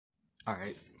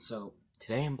Alright, so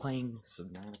today I'm playing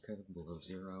Subnautica Below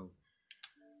Zero.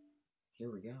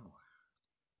 Here we go.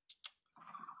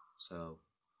 So,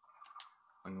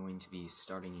 I'm going to be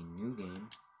starting a new game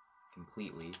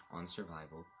completely on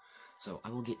survival. So,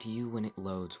 I will get to you when it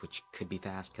loads, which could be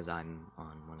fast because I'm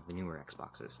on one of the newer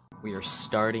Xboxes. We are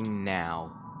starting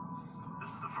now. This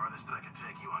is the farthest that I can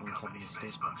take you on company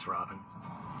space bucks, Robin.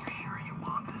 You're sure you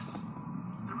want this?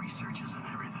 The research isn't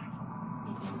everything.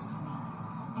 It is to me.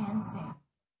 And Sam.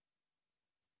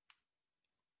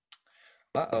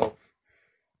 Uh-oh.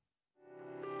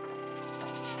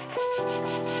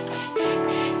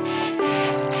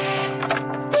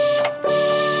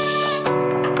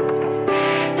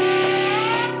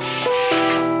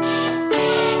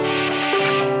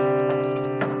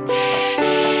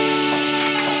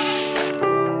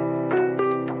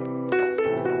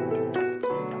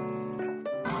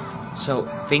 So,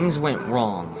 things went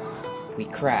wrong. We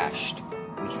crashed.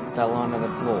 We fell onto the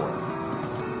floor.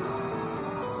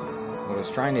 What I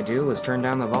was trying to do was turn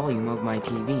down the volume of my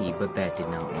TV, but that did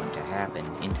not want to happen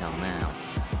until now.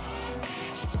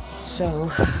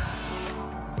 So,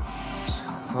 as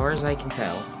far as I can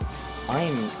tell, I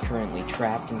am currently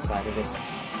trapped inside of this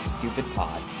stupid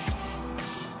pod.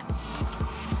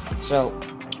 So,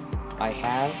 I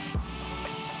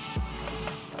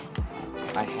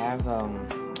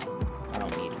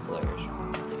don't need flares.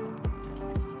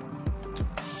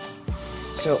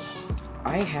 So,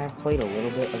 I have played a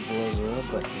little bit of Below Zero,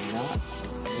 but not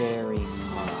very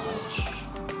much.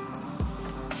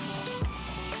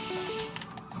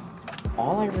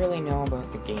 All I really know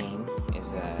about the game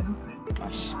is that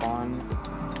I spawn,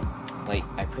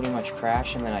 I pretty much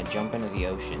crash and then I jump into the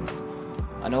ocean.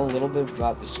 I know a little bit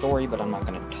about the story, but I'm not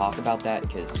going to talk about that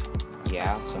because,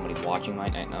 yeah, somebody watching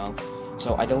might not know.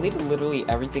 So I deleted literally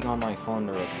everything on my phone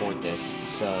to record this,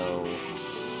 so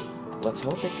let's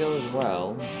hope it goes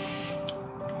well.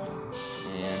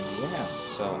 And yeah,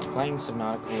 so I'm playing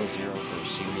Subnautica Below Zero for a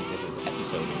series. This is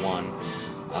episode 1.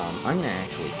 I'm gonna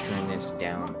actually turn this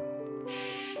down.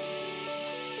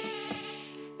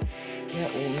 Yeah,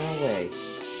 well, no way.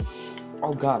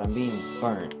 Oh god, I'm being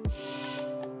burnt.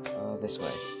 This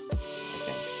way.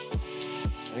 Okay.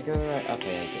 Did I go the right?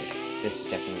 Okay, I did. This is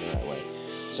definitely the right way.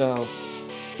 So,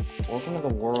 welcome to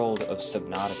the world of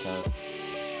Subnautica.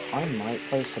 I might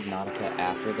play Subnautica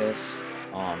after this,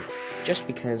 just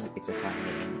because it's a fun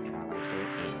game and I liked it,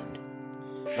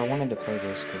 but I wanted to play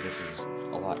this because this is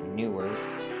a lot newer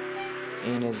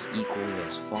and is equally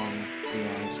as fun, to be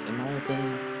honest. In my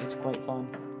opinion, it's quite fun.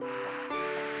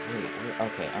 Wait,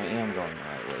 okay, I am going the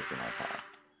right way for my pod.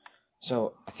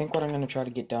 So, I think what I'm going to try to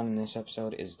get done in this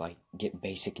episode is, get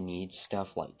basic needs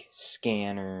stuff like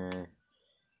scanner.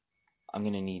 I'm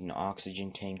going to need an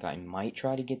oxygen tank. I might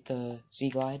try to get the Sea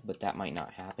Glide, but that might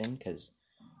not happen, because,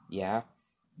 yeah.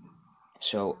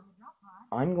 So,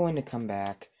 I'm going to come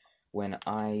back when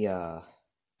I, well,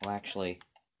 actually,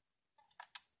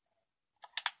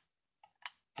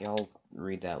 y'all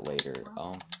read that later.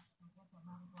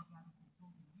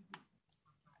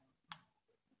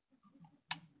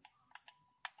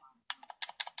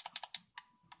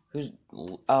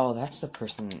 Oh, that's the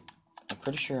person. I'm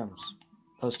pretty sure I'm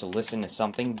supposed to listen to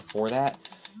something before that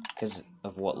because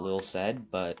of what Lil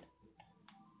said, but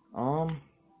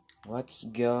let's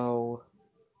go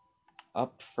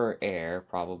up for air.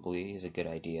 Probably is a good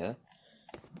idea.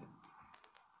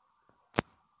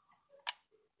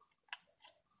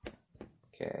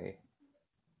 Okay,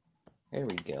 there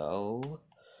we go.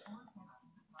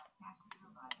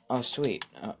 Oh sweet,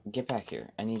 get back here.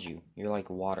 I need you. You're like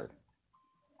water.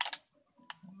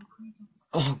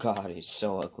 Oh god, he's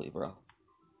so ugly, bro.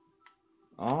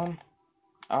 Oh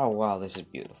wow, this is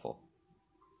beautiful.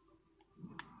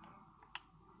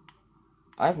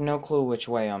 I have no clue which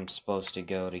way I'm supposed to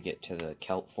go to get to the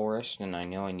kelp forest, and I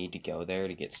know I need to go there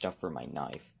to get stuff for my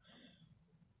knife.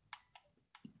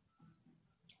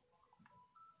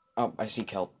 Oh, I see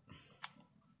kelp.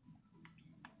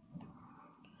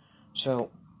 So,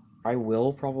 I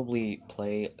will probably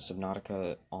play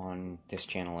Subnautica on this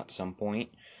channel at some point.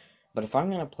 But if I'm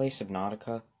going to play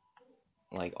Subnautica,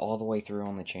 all the way through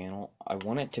on the channel, I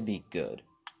want it to be good.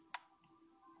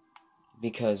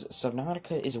 Because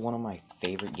Subnautica is one of my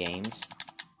favorite games.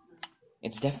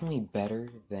 It's definitely better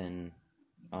than,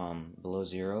 Below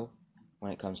Zero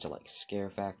when it comes to, scare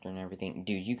factor and everything.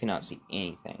 Dude, you cannot see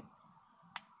anything.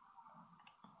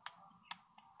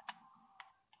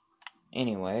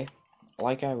 Anyway,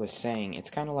 like I was saying, it's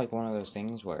kind of like one of those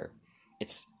things where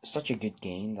it's such a good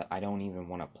game that I don't even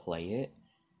want to play it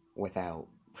without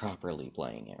properly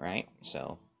playing it, right?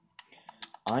 So,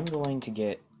 I'm going to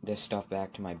get this stuff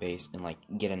back to my base and, like,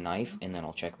 get a knife, and then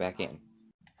I'll check back in.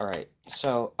 Alright,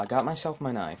 so I got myself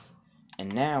my knife,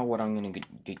 and now what I'm gonna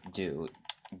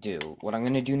what I'm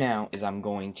gonna do now is I'm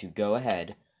going to go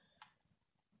ahead.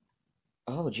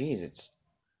 Oh, geez, it's...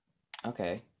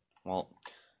 Okay, well,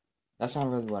 that's not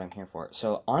really what I'm here for.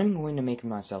 So I'm going to make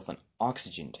myself an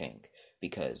oxygen tank,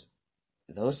 because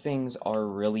those things are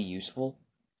really useful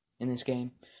in this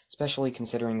game, especially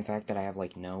considering the fact that I have,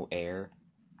 like, no air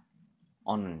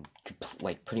on,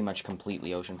 like, pretty much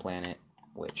completely ocean planet,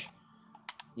 which,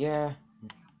 yeah.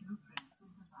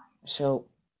 So,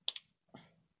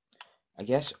 I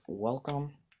guess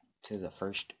welcome to the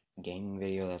first gaming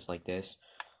video that's like this.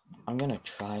 I'm gonna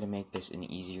try to make this an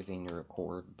easier thing to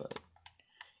record, but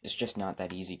it's just not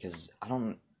that easy, because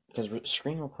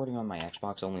screen recording on my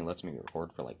Xbox only lets me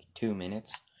record for, like, 2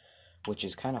 minutes, which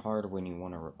is kind of hard when you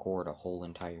want to record a whole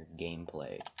entire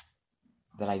gameplay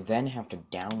that I then have to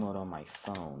download on my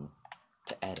phone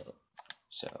to edit.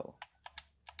 So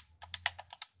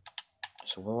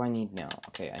what do I need now?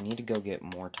 Okay, I need to go get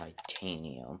more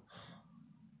titanium.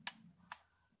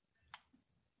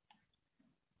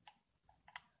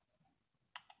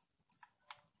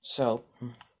 So,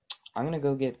 I'm gonna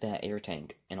go get that air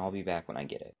tank, and I'll be back when I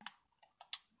get it.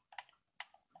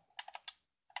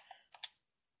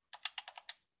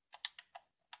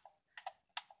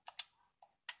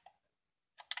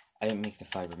 I didn't make the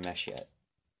fiber mesh yet.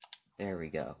 There we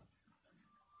go.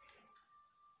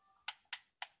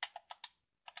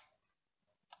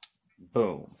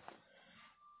 Boom.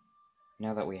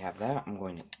 Now that we have that, I'm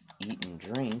going to eat and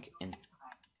drink, and...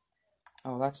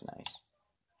 Oh, that's nice.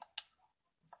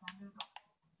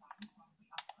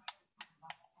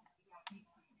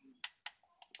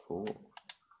 Cool.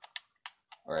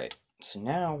 Alright, so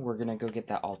now we're gonna go get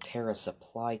that Altera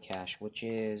supply cache, which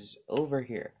is over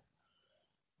here.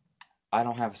 I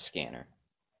don't have a scanner.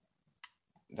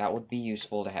 That would be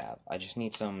useful to have. I just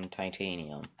need some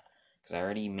titanium, because I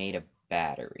already made a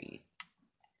battery.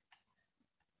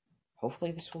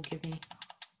 Hopefully this will give me...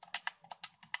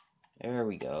 There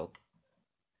we go.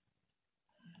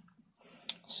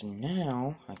 So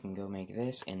now, I can go make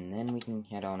this, and then we can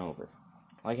head on over.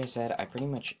 Like I said, I pretty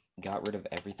much got rid of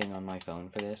everything on my phone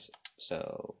for this,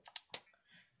 so...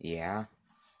 Yeah.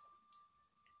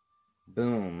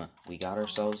 Boom. We got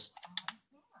ourselves...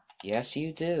 Yes,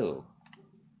 you do.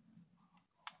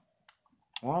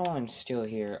 While I'm still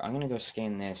here, I'm gonna go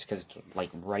scan this, because it's, like,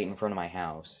 right in front of my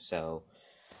house, so...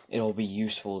 It'll be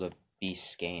useful to be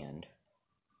scanned.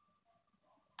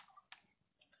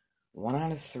 1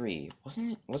 out of 3.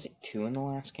 Was it 2 in the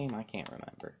last game? I can't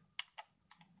remember.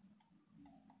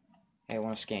 Hey, I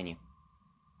want to scan you.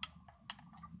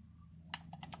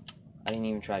 I didn't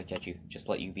even try to catch you. Just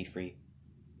let you be free.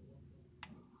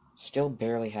 Still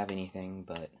barely have anything,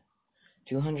 but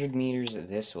 200 meters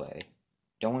this way.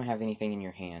 Don't want to have anything in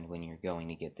your hand when you're going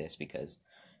to get this, because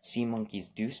sea monkeys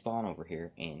do spawn over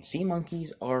here, and sea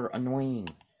monkeys are annoying.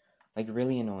 Like,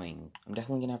 really annoying. I'm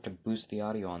definitely gonna have to boost the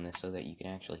audio on this so that you can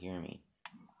actually hear me.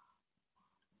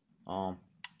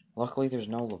 Luckily there's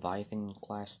no Leviathan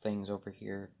class things over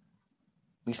here.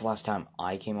 At least last time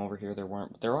I came over here there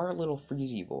weren't, but there are little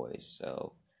freezy boys,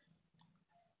 so...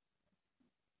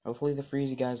 Hopefully the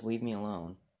freezy guys leave me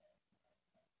alone.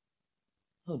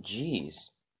 Oh, jeez.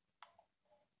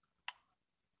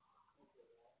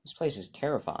 This place is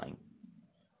terrifying.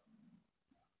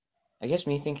 I guess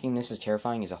me thinking this is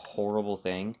terrifying is a horrible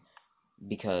thing,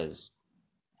 because,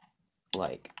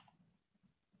 like,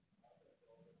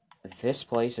 this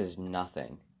place is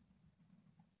nothing.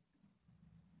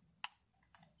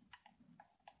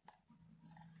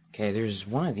 Okay, there's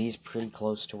one of these pretty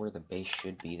close to where the base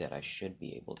should be that I should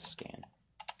be able to scan.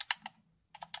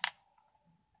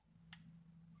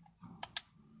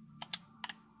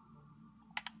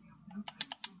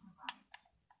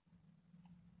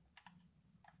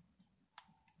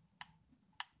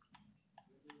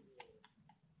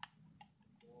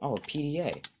 Oh, a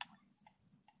PDA.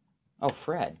 Oh,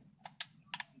 Fred.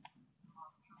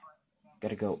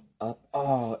 Gotta go up.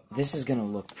 Oh, this is gonna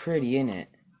look pretty, in it.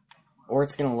 Or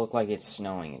it's gonna look like it's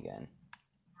snowing again.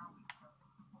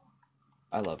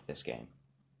 I love this game.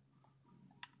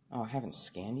 Oh, I haven't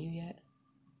scanned you yet?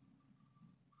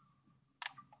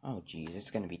 Oh, geez,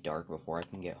 it's gonna be dark before I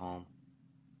can get home.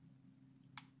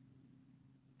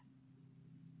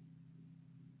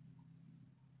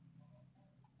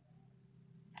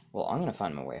 Well, I'm gonna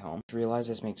find my way home. I realize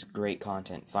this makes great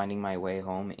content, finding my way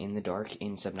home in the dark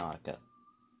in Subnautica.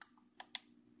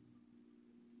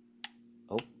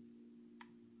 Oh.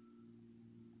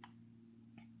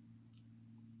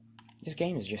 This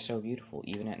game is just so beautiful,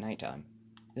 even at nighttime.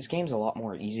 This game's a lot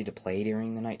more easy to play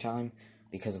during the nighttime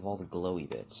because of all the glowy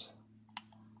bits.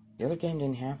 The other game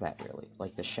didn't have that, really.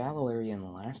 Like, the shallow area in the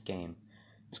last game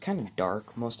was kind of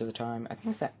dark most of the time. I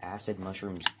think the acid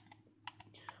mushrooms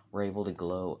were able to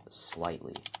glow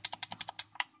slightly.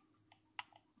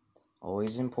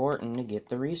 Always important to get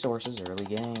the resources early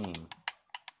game.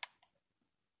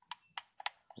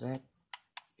 Is that?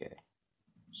 Okay.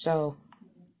 So,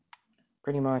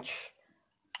 pretty much,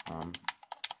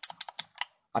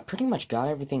 I pretty much got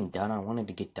everything done I wanted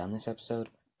to get done this episode.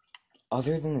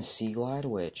 Other than the sea glide,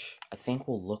 which I think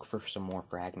we'll look for some more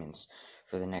fragments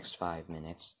for the next 5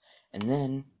 minutes. And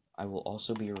then, I will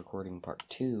also be recording part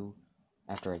 2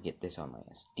 after I get this on my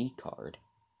SD card.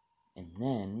 And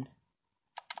then,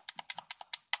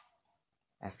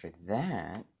 after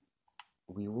that,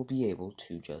 we will be able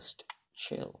to just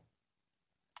chill.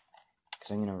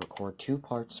 Because I'm going to record 2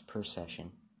 parts per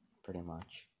session, pretty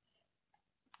much.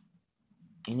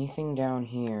 Anything down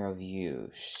here of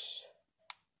use?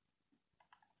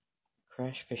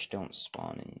 Crashfish don't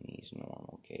spawn in these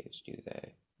normal caves, do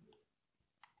they?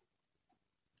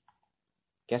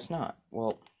 Guess not.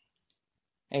 Well,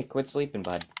 hey, quit sleeping,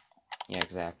 bud. Yeah,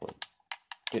 exactly.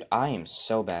 Dude, I am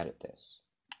so bad at this.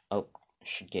 Oh, I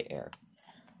should get air.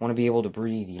 Want to be able to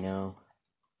breathe, you know?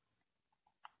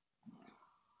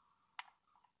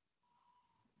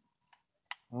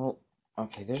 Well,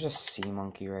 okay, there's a sea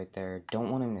monkey right there.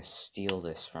 Don't want him to steal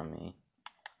this from me.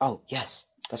 Oh, yes!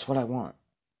 That's what I want.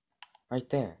 Right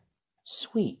there.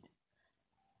 Sweet.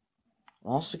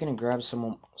 I'm also gonna grab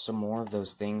some more of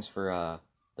those things for,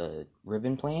 the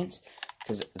ribbon plants,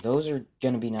 because those are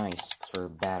gonna be nice for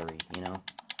battery, you know?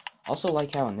 Also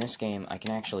like how in this game, I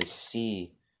can actually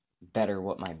see better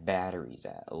what my battery's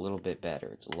at. A little bit better.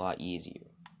 It's a lot easier.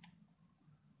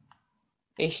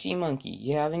 Hey, sea monkey,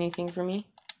 you have anything for me?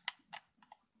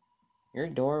 You're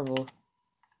adorable.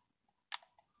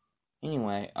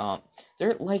 Anyway,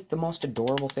 they're like the most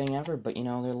adorable thing ever, but you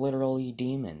know, they're literally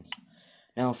demons.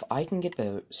 Now, if I can get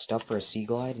the stuff for a sea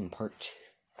glide in part 2,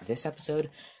 this episode,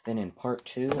 then in part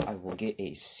 2, I will get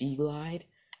a sea glide,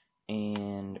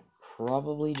 and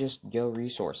probably just go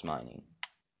resource mining.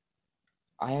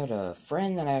 I had a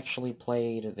friend that actually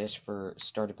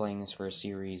started playing this for a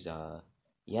series,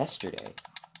 yesterday.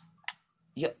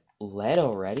 Yeah, lead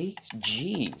already?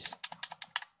 Jeez.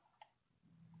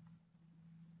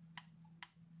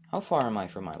 How far am I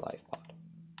from my life pod?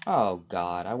 Oh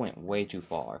god, I went way too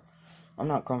far. I'm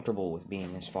not comfortable with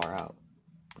being this far out.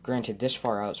 But granted, this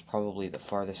far out is probably the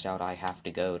farthest out I have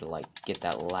to go to, like, get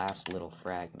that last little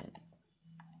fragment.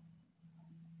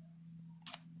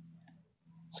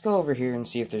 Let's go over here and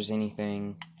see if there's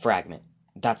anything. Fragment.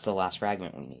 That's the last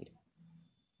fragment we need.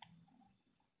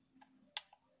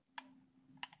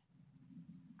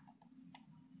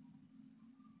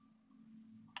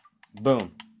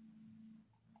 Boom.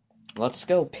 Let's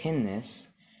go pin this,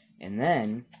 and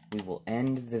then we will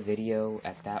end the video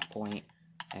at that point.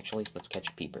 Actually, let's catch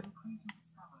a peeper.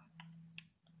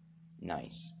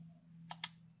 Nice.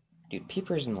 Dude,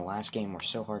 peepers in the last game were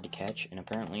so hard to catch, and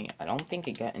apparently, I don't think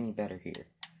it got any better here.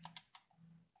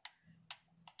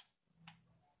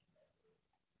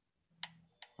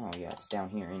 Oh yeah, it's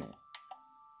down here, isn't it?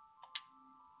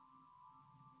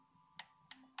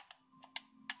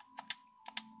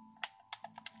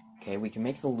 Okay, we can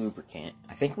make the lubricant.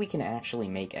 I think we can actually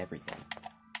make everything.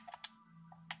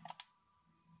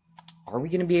 Are we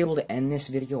going to be able to end this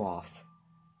video off?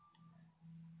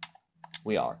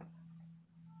 We are.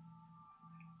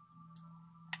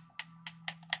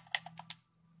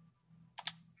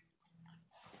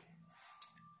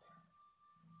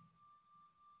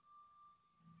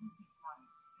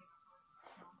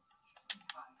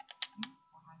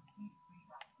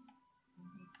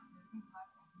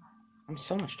 I'm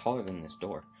so much taller than this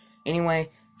door.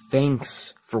 Anyway,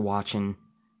 thanks for watching.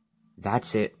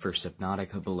 That's it for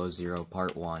Subnautica Below Zero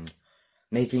Part 1.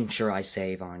 Making sure I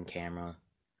save on camera.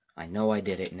 I know I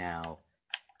did it now.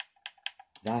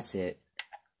 That's it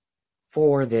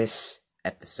for this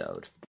episode.